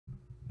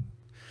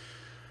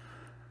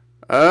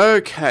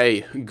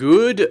Okay,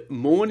 good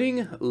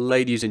morning,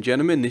 ladies and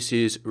gentlemen. This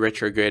is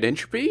Retrograde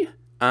Entropy.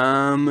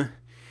 So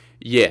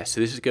this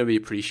is going to be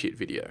a pretty shit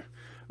video.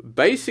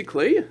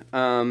 Basically,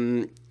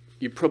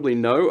 you probably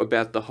know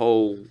about the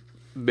whole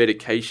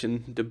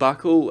medication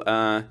debacle.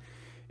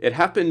 It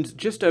happened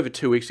just over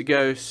 2 weeks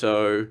ago,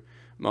 so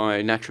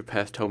my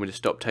naturopath told me to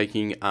stop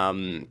taking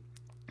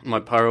my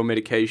pyro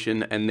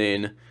medication, and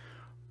then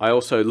I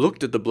also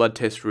looked at the blood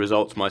test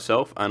results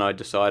myself, and I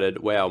decided,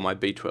 wow, my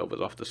B12 was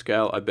off the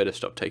scale. I better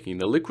stop taking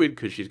the liquid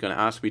because she's going to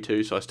ask me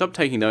to. So I stopped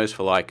taking those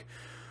for like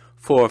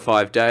 4 or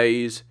 5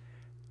 days,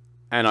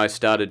 and I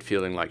started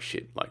feeling like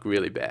shit, like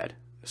really bad.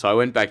 So I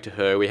went back to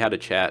her. We had a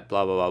chat,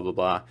 blah blah blah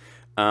blah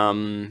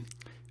blah,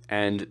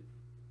 and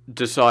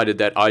decided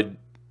that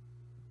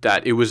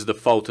it was the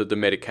fault of the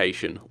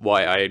medication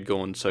why I had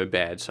gone so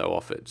bad so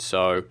often.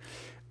 So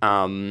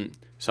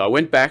I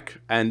went back,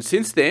 and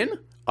since then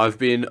I've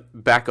been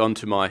back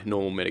onto my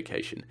normal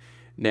medication.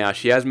 Now,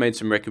 she has made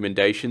some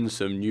recommendations,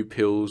 some new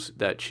pills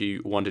that she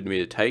wanted me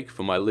to take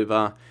for my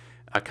liver,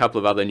 a couple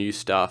of other new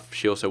stuff.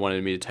 She also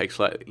wanted me to take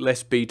slightly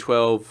less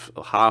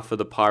B12, half of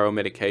the pyro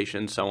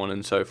medication, so on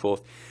and so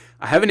forth.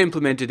 I haven't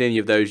implemented any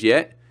of those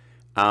yet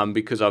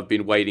because I've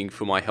been waiting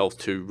for my health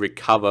to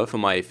recover, for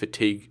my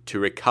fatigue to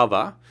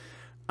recover,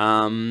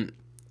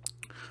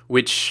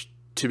 which,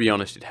 to be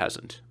honest, it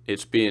hasn't.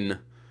 It's been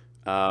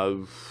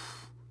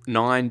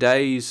 9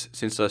 days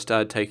since I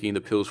started taking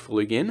the pills full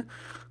again,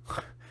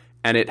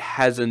 and it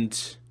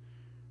hasn't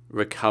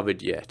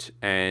recovered yet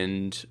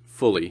and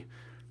fully.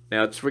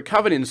 Now, it's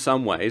recovered in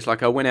some ways.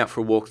 Like, I went out for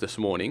a walk this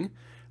morning,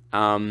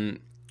 and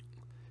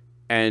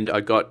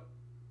I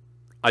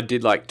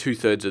did like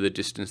 2/3 of the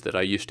distance that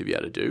I used to be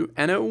able to do,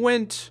 and it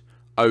went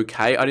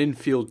okay. I didn't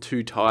feel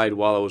too tired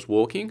while I was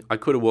walking. I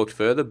could have walked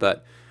further,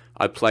 but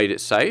I played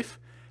it safe.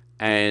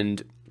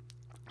 And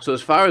so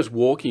as far as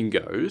walking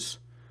goes,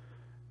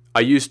 I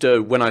used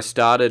to, when I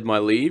started my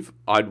leave,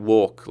 I'd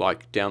walk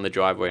like down the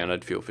driveway and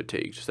I'd feel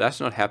fatigued. So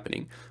that's not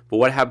happening. But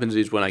what happens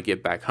is when I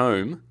get back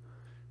home,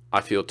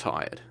 I feel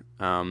tired.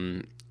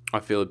 I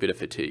feel a bit of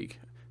fatigue.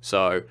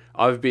 So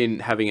I've been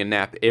having a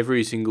nap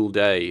every single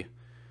day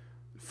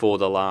for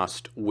the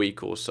last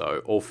week or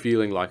so, or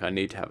feeling like I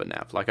need to have a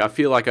nap. Like, I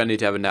feel like I need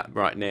to have a nap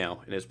right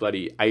now, and it's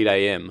bloody 8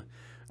 a.m.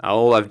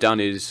 All I've done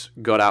is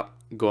got up,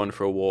 gone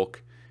for a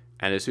walk,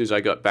 and as soon as I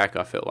got back,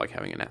 I felt like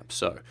having a nap.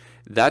 So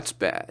that's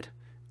bad.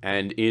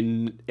 And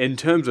in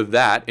terms of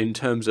that, in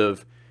terms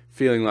of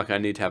feeling like I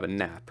need to have a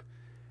nap,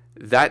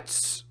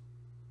 that's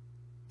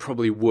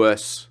probably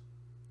worse.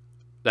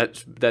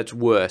 That's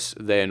worse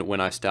than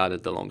when I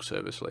started the long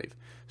service leave.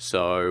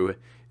 So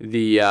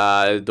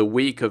the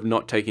week of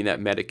not taking that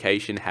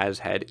medication has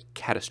had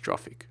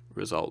catastrophic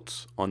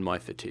results on my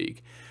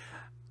fatigue.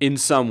 In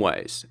some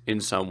ways.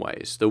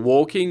 The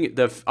walking,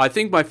 I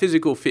think my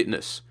physical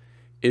fitness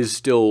is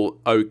still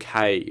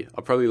okay.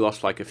 I probably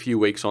lost like a few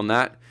weeks on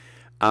that.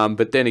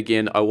 But then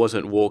again, I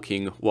wasn't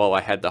walking while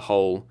I had the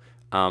whole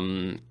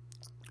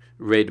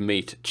red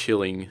meat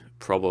chilling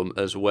problem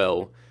as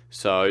well.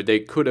 So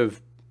that could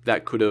have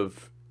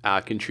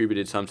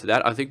contributed some to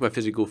that. I think my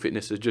physical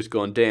fitness has just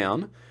gone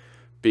down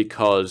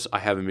because I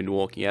haven't been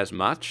walking as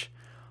much.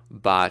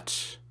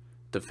 But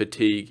the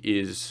fatigue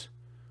is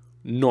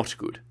not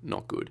good.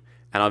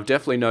 And I've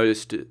definitely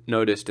noticed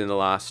in the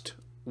last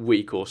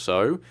week or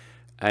so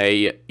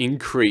a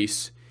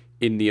increase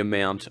in the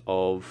amount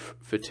of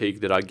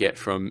fatigue that I get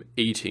from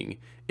eating.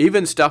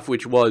 Even stuff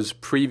which was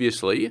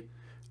previously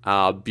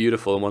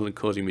beautiful and wasn't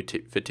causing me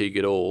fatigue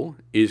at all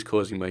is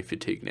causing me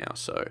fatigue now.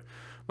 So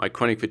my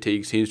chronic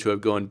fatigue seems to have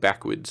gone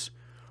backwards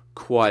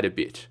quite a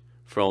bit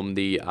from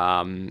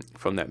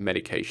that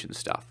medication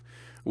stuff,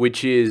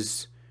 which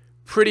is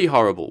pretty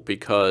horrible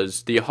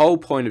because the whole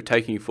point of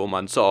taking 4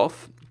 months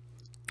off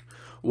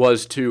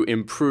was to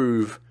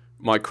improve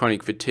my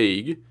chronic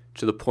fatigue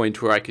to the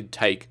point where I could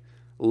take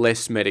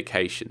less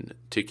medication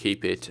to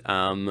keep it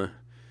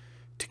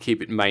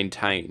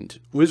maintained.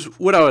 Was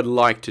what I would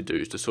like to do,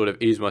 is to sort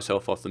of ease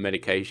myself off the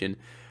medication,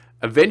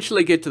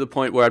 eventually get to the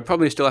point where I'd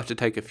probably still have to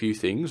take a few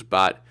things,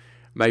 but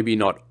maybe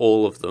not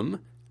all of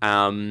them,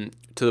 to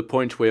the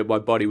point where my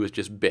body was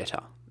just better.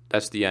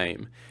 That's the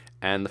aim.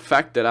 And the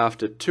fact that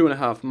after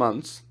 2.5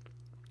 months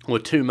or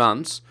 2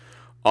 months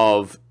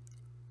of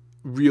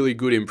really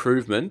good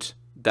improvement,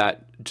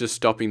 that just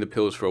stopping the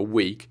pills for a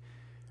week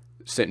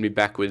sent me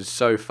backwards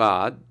so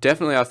far.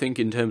 Definitely, I think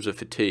in terms of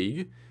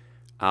fatigue,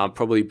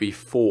 probably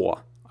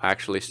before I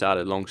actually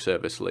started long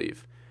service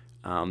leave.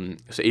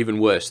 So even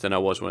worse than I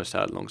was when I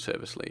started long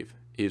service leave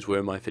is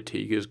where my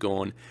fatigue has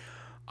gone.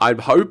 I'm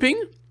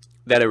hoping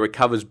that it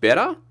recovers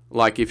better.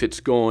 Like, if it's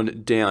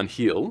gone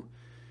downhill,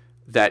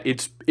 that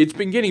it's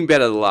been getting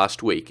better the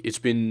last week. It's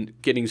been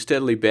getting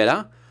steadily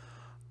better.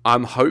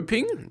 I'm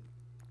hoping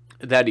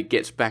that it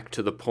gets back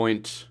to the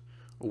point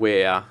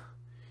where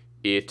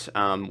it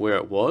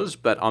was,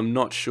 but I'm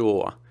not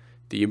sure.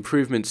 The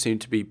improvements seem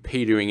to be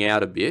petering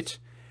out a bit,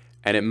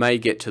 and it may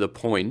get to the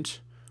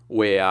point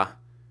where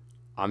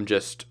I'm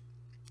just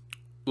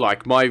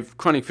like, my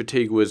chronic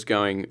fatigue was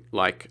going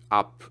like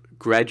up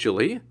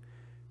gradually,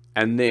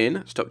 and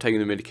then stopped taking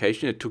the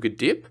medication. It took a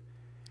dip,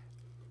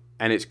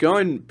 and it's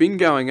been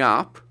going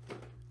up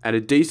at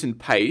a decent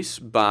pace,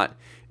 but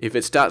if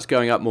it starts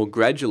going up more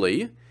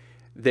gradually,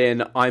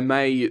 then I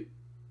may,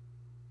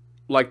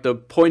 like the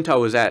point I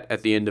was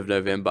at the end of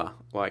November,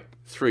 like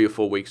 3 or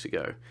 4 weeks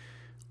ago,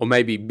 or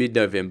maybe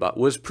mid-November,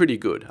 was pretty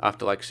good.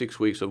 After like 6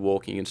 weeks of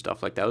walking and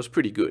stuff like that, it was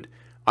pretty good.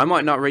 I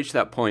might not reach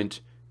that point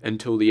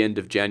until the end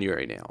of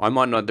January now. I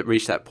might not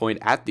reach that point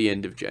at the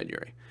end of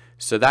January.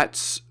 So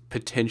that's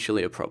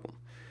potentially a problem.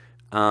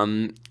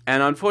 And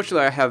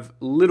unfortunately, I have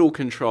little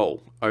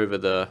control over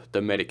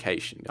the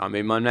medication. I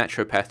mean, my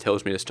naturopath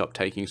tells me to stop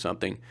taking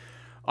something.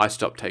 I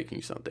stop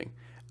taking something.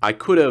 I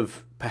could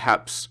have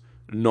perhaps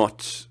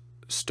not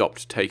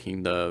stopped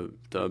taking the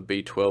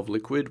B12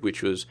 liquid,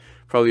 which was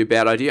probably a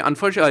bad idea.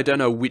 Unfortunately, I don't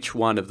know which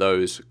one of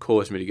those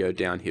caused me to go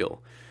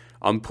downhill.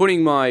 I'm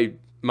putting my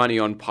money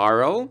on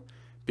Pyrrole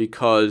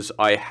because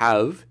I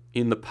have,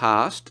 in the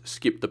past,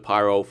 skipped the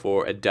Pyrrole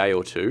for a day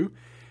or two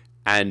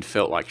and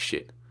felt like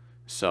shit.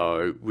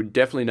 So we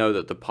definitely know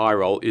that the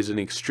Pyrrole is an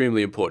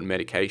extremely important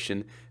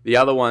medication. The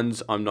other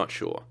ones, I'm not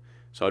sure.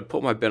 So I'd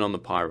put my bet on the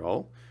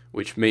Pyrrole,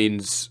 which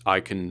means I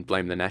can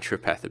blame the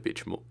naturopath a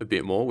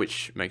bit more,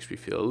 which makes me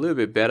feel a little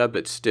bit better,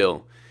 but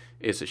still,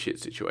 it's a shit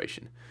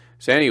situation.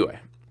 So anyway,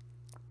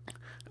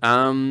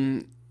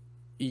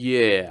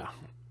 yeah.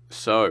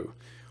 So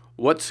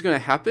what's going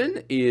to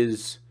happen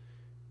is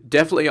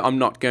definitely I'm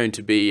not going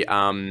to be,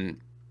 I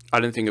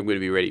don't think I'm going to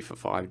be ready for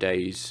 5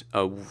 days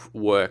of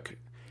work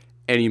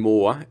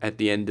anymore at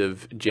the end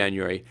of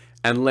January,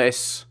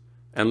 unless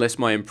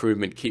my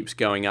improvement keeps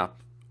going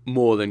up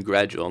more than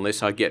gradual,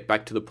 unless I get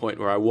back to the point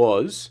where I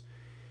was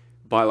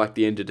by like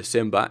the end of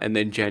December, and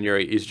then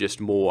January is just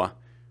more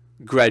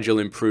gradual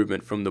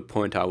improvement from the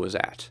point I was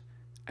at.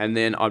 And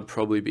then I'd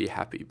probably be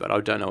happy, but I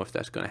don't know if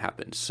that's going to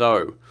happen.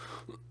 So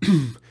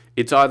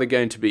it's either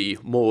going to be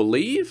more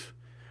leave,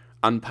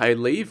 unpaid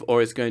leave,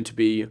 or it's going to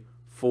be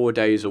 4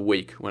 days a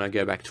week when I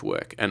go back to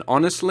work. And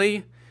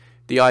honestly,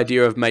 the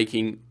idea of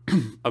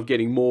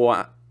getting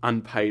more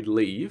unpaid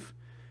leave,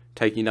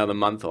 taking another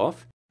month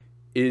off,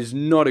 is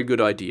not a good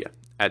idea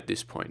at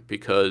this point,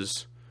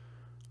 because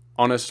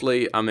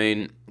honestly, I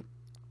mean,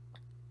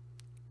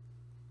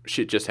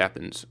 shit just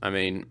happens. I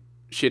mean,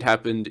 shit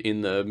happened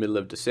in the middle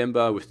of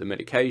December with the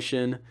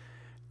medication,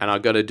 and I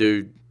got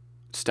to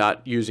start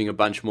using a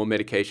bunch more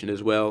medication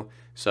as well.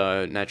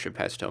 So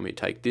naturopaths tell me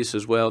take this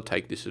as well,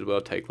 take this as well,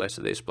 take less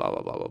of this, blah,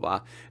 blah, blah, blah, blah.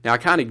 Now, I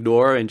can't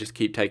ignore her and just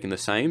keep taking the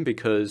same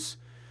because,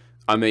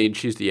 I mean,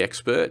 she's the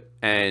expert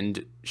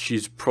and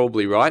she's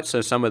probably right.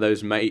 So some of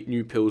those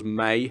new pills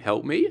may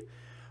help me,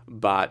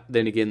 but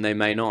then again, they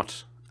may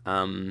not.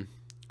 And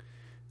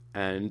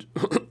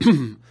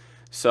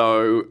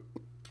so,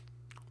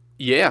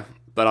 yeah,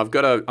 but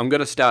I'm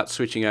gonna start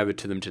switching over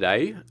to them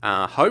today.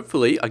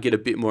 Hopefully, I get a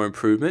bit more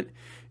improvement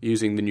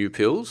using the new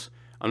pills.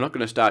 I'm not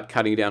going to start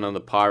cutting down on the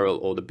Pyrrole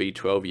or the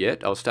B12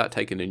 yet. I'll start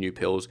taking the new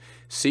pills,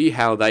 see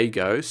how they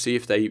go, see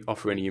if they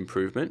offer any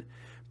improvement.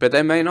 But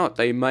they may not.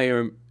 They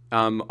may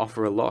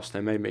offer a loss.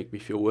 They may make me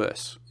feel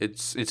worse.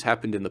 It's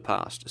happened in the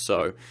past.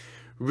 So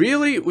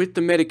really, with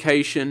the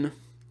medication,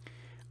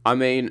 I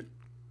mean,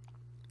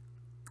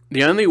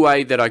 the only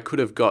way that I could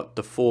have got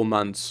the 4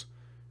 months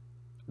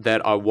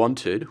that I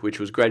wanted, which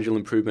was gradual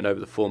improvement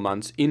over the 4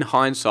 months, in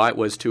hindsight,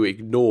 was to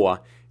ignore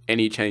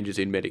any changes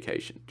in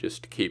medication,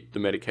 just to keep the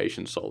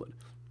medication solid.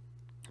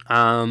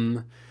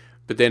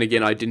 But then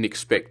again, I didn't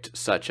expect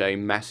such a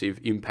massive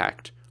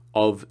impact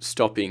of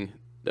stopping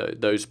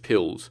those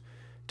pills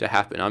to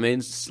happen. I mean,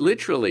 it's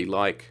literally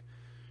like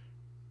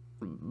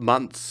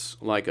months,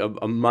 like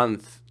a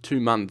month,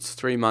 2 months,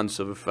 3 months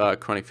of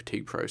chronic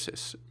fatigue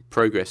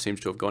progress seems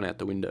to have gone out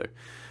the window.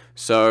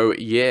 So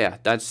yeah,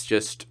 that's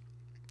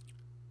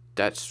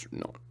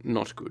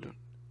not good.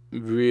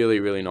 Really,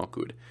 really not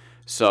good.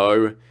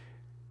 So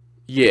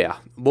yeah,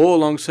 more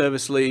long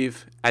service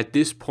leave. At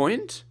this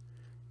point,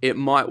 it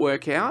might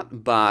work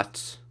out,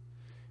 but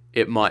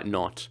it might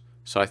not.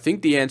 So I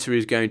think the answer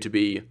is going to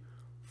be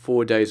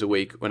 4 days a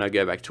week when I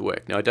go back to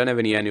work. Now, I don't have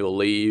any annual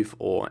leave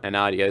or an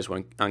RDOs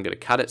when I'm going to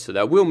cut it, so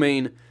that will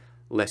mean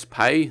less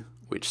pay,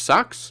 which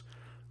sucks,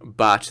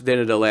 but then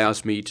it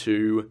allows me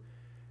to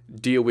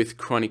deal with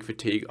chronic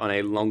fatigue on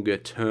a longer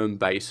term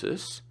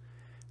basis.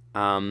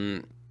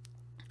 And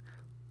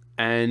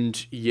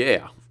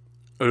yeah,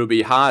 it'll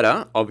be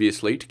harder,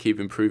 obviously, to keep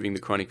improving the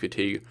chronic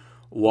fatigue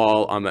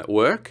while I'm at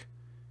work.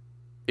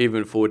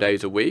 Even 4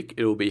 days a week,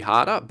 it'll be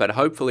harder, but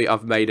hopefully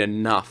I've made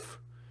enough,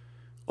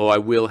 or I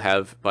will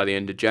have by the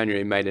end of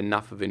January, made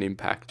enough of an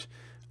impact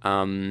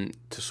to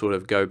sort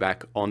of go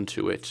back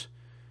onto it,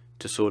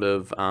 to sort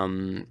of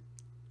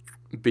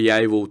be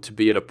able to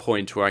be at a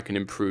point where I can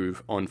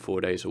improve on 4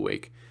 days a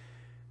week.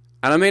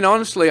 And I mean,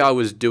 honestly, I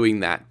was doing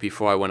that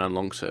before I went on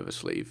long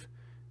service leave,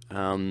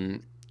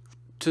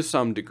 to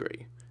some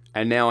degree.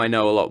 And now I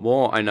know a lot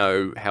more. I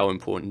know how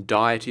important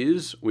diet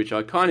is, which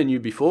I kind of knew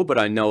before, but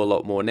I know a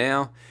lot more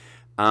now.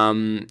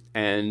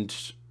 And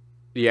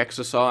the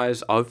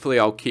exercise, hopefully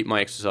I'll keep my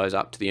exercise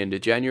up to the end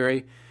of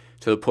January,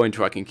 to the point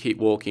where I can keep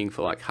walking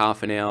for like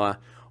half an hour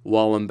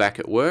while I'm back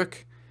at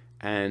work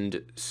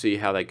and see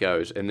how that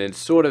goes, and then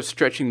sort of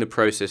stretching the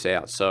process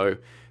out. So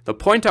the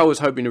point I was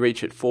hoping to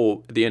reach at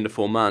the end of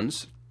 4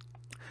 months,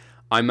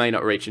 I may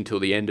not reach until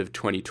the end of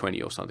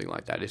 2020 or something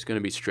like that. It's going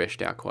to be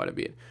stretched out quite a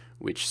bit,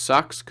 which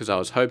sucks because I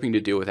was hoping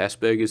to deal with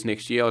Asperger's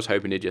next year. I was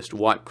hoping to just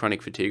wipe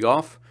chronic fatigue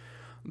off,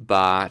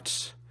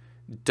 but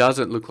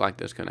doesn't look like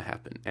that's going to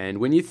happen. And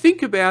when you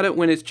think about it,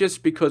 when it's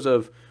just because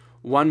of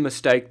one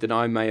mistake that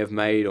I may have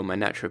made or my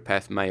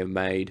naturopath may have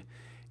made,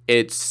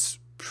 it's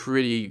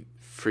pretty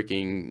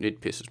freaking,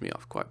 it pisses me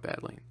off quite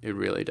badly. It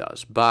really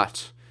does.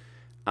 But,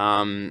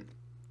 I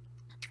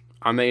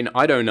mean,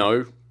 I don't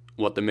know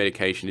what the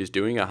medication is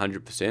doing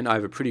 100%. I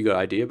have a pretty good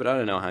idea, but I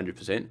don't know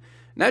 100%.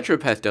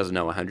 Naturopath doesn't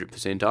know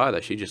 100%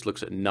 either. She just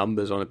looks at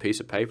numbers on a piece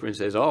of paper and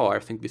says, oh, I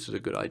think this is a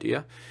good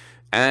idea.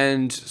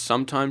 And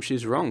sometimes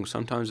she's wrong.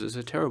 Sometimes it's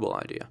a terrible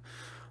idea.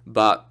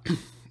 But,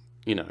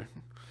 you know,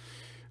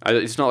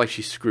 it's not like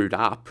she screwed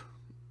up.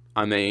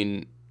 I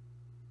mean,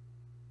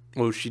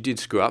 well, she did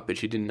screw up, but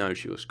she didn't know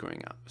she was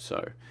screwing up.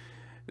 So,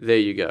 there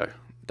you go.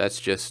 That's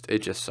just, it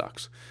just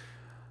sucks.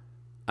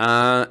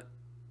 So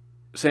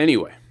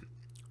anyway,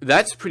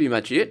 that's pretty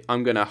much it.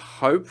 I'm going to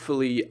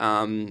hopefully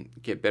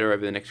get better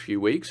over the next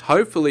few weeks.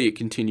 Hopefully it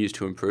continues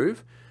to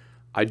improve.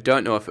 I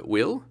don't know if it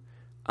will.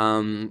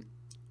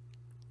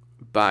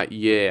 But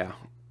yeah,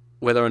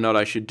 whether or not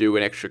I should do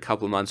an extra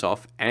couple of months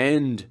off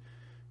and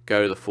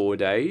go to the 4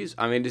 days,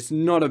 I mean, it's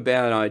not a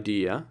bad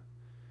idea.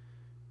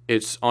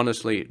 It's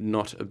honestly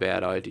not a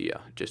bad idea,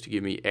 just to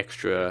give me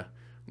extra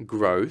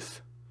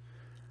growth.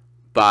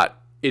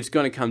 But it's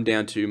going to come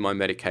down to my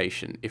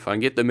medication. If I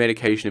can get the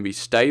medication to be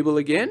stable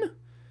again,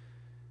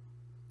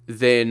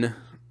 then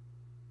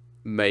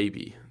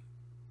maybe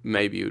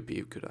it would be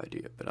a good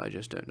idea, but I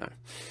just don't know.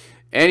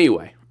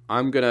 Anyway,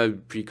 I'm going to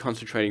be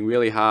concentrating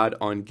really hard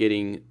on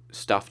getting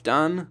stuff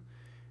done,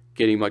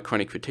 getting my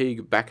chronic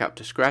fatigue back up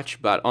to scratch,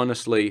 but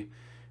honestly,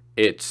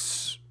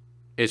 it's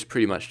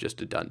pretty much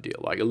just a done deal.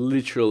 Like,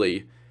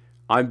 literally,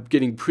 I'm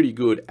getting pretty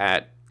good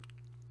at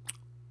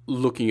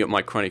looking at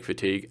my chronic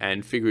fatigue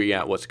and figuring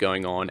out what's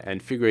going on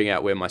and figuring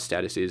out where my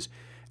status is.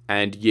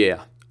 And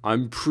yeah,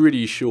 I'm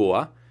pretty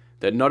sure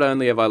that not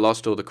only have I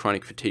lost all the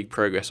chronic fatigue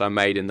progress I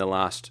made in the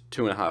last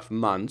 2.5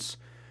 months,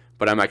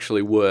 but I'm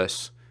actually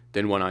worse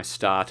than when I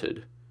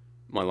started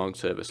my long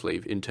service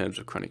leave in terms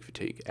of chronic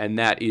fatigue. And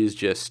that is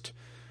just,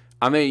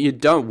 I mean, you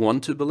don't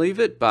want to believe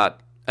it, but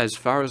as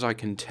far as I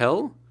can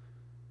tell,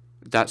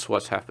 that's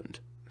what's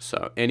happened.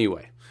 So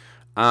anyway,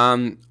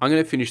 I'm going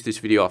to finish this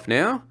video off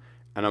now,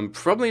 and I'm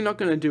probably not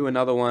going to do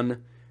another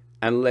one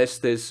unless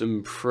there's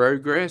some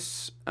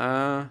progress,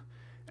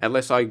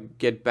 unless I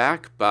get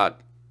back, but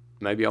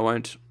maybe I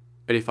won't.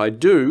 But if I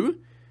do,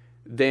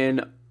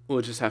 then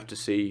we'll just have to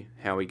see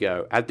how we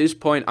go. At this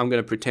point, I'm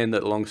going to pretend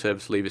that the long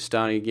service leave is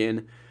starting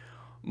again.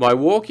 My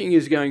walking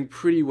is going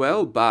pretty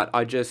well, but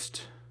I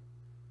just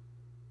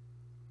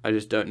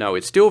don't know.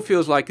 It still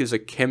feels like there's a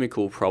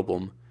chemical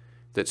problem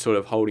that's sort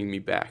of holding me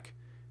back.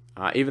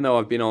 Even though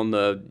I've been on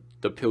the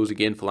pills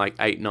again for like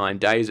 8-9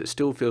 days, it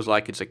still feels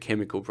like it's a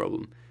chemical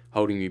problem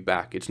holding me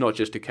back. It's not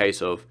just a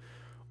case of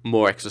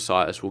more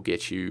exercise will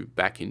get you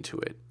back into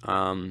it.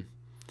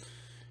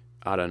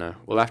 I don't know.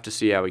 We'll have to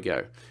see how we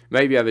go.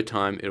 Maybe over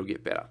time it'll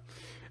get better.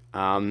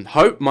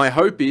 My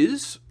hope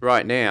is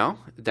right now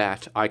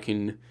that I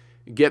can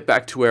get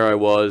back to where I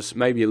was,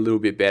 maybe a little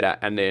bit better,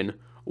 and then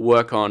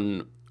work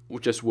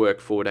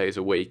 4 days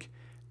a week,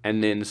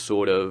 and then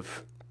sort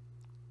of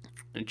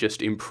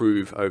just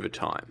improve over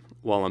time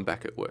while I'm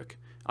back at work.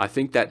 I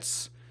think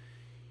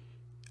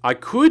I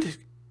could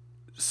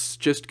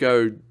just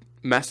go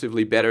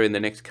massively better in the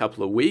next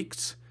couple of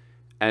weeks,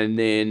 and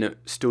then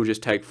still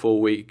just take 4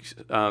 weeks,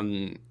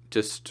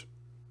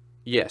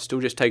 still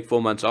just take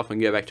 4 months off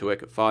and go back to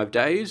work at 5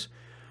 days.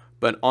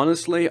 But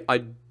honestly,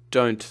 I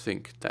don't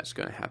think that's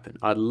going to happen.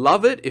 I'd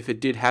love it if it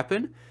did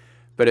happen,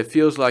 but it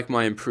feels like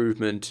my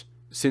improvement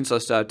since I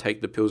started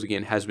taking the pills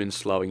again has been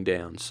slowing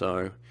down.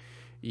 So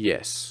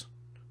yes,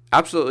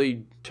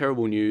 absolutely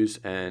terrible news,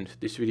 and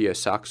this video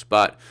sucks,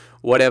 but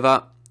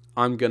whatever.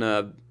 I'm going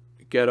to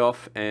get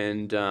off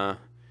and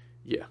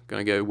yeah,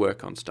 going to go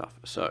work on stuff.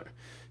 So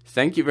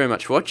thank you very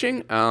much for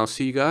watching. I'll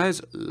see you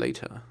guys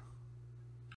later.